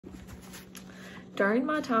During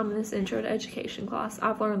my time in this Intro to Education class,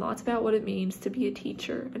 I've learned lots about what it means to be a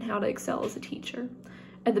teacher and how to excel as a teacher.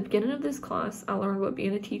 At the beginning of this class, I learned what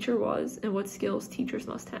being a teacher was and what skills teachers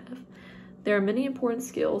must have. There are many important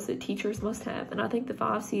skills that teachers must have, and I think the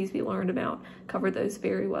 5 C's we learned about cover those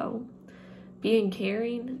very well. Being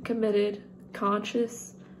caring, committed,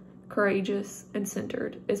 conscious, courageous, and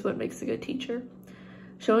centered is what makes a good teacher.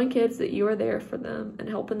 Showing kids that you are there for them and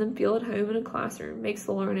helping them feel at home in a classroom makes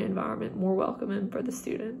the learning environment more welcoming for the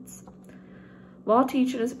students. While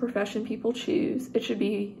teaching is a profession people choose, it should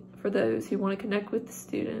be for those who want to connect with the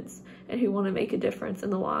students and who want to make a difference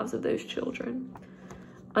in the lives of those children.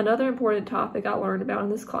 Another important topic I learned about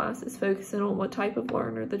in this class is focusing on what type of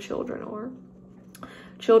learner the children are.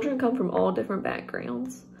 Children come from all different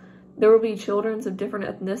backgrounds. There will be children of different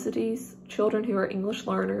ethnicities, children who are English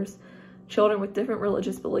learners, children with different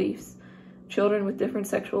religious beliefs, children with different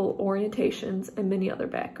sexual orientations, and many other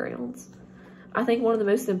backgrounds. I think one of the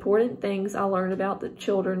most important things I learned about the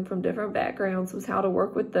children from different backgrounds was how to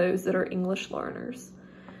work with those that are English learners.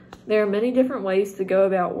 There are many different ways to go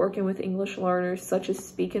about working with English learners, such as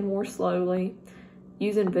speaking more slowly,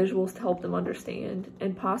 using visuals to help them understand,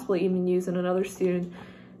 and possibly even using another student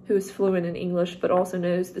who is fluent in English but also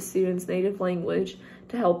knows the student's native language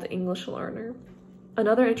to help the English learner.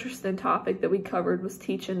 Another interesting topic that we covered was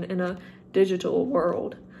teaching in a digital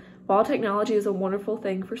world. While technology is a wonderful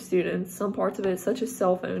thing for students, some parts of it, such as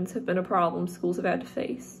cell phones, have been a problem schools have had to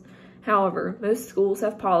face. However, most schools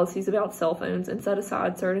have policies about cell phones and set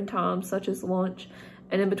aside certain times, such as lunch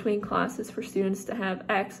and in between classes, for students to have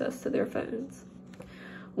access to their phones.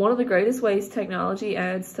 One of the greatest ways technology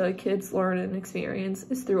adds to a kid's learning experience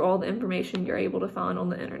is through all the information you're able to find on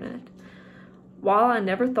the internet. While I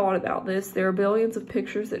never thought about this, there are billions of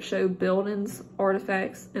pictures that show buildings,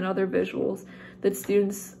 artifacts, and other visuals that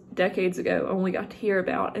students decades ago only got to hear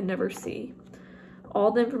about and never see. All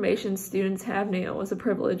the information students have now is a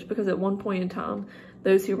privilege because at one point in time,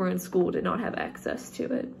 those who were in school did not have access to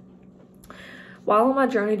it. While on my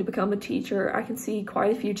journey to become a teacher, I can see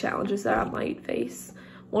quite a few challenges that I might face.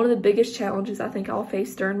 One of the biggest challenges I think I'll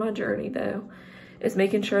face during my journey, though, is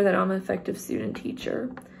making sure that I'm an effective student teacher.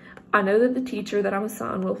 I know that the teacher that I'm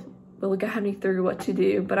assigned will guide me through what to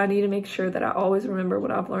do, but I need to make sure that I always remember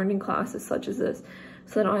what I've learned in classes such as this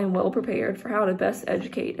so that I am well prepared for how to best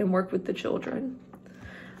educate and work with the children.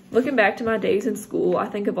 Looking back to my days in school, I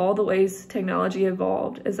think of all the ways technology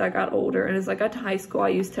evolved as I got older, and as I got to high school, I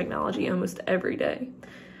used technology almost every day.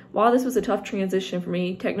 While this was a tough transition for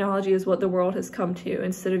me, technology is what the world has come to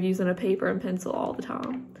instead of using a paper and pencil all the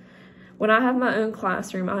time. When I have my own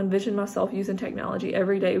classroom, I envision myself using technology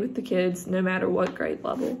every day with the kids, no matter what grade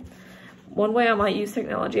level. One way I might use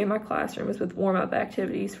technology in my classroom is with warm-up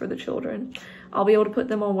activities for the children. I'll be able to put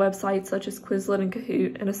them on websites such as Quizlet and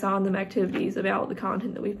Kahoot and assign them activities about the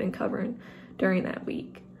content that we've been covering during that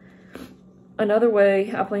week. Another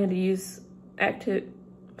way I plan to use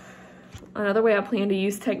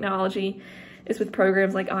technology is with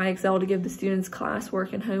programs like IXL to give the students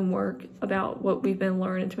classwork and homework about what we've been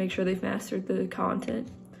learning to make sure they've mastered the content.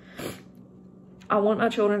 I want my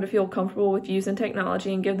children to feel comfortable with using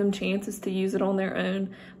technology and give them chances to use it on their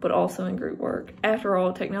own, but also in group work. After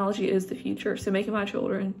all, technology is the future, so making my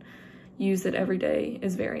children use it every day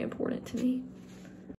is very important to me.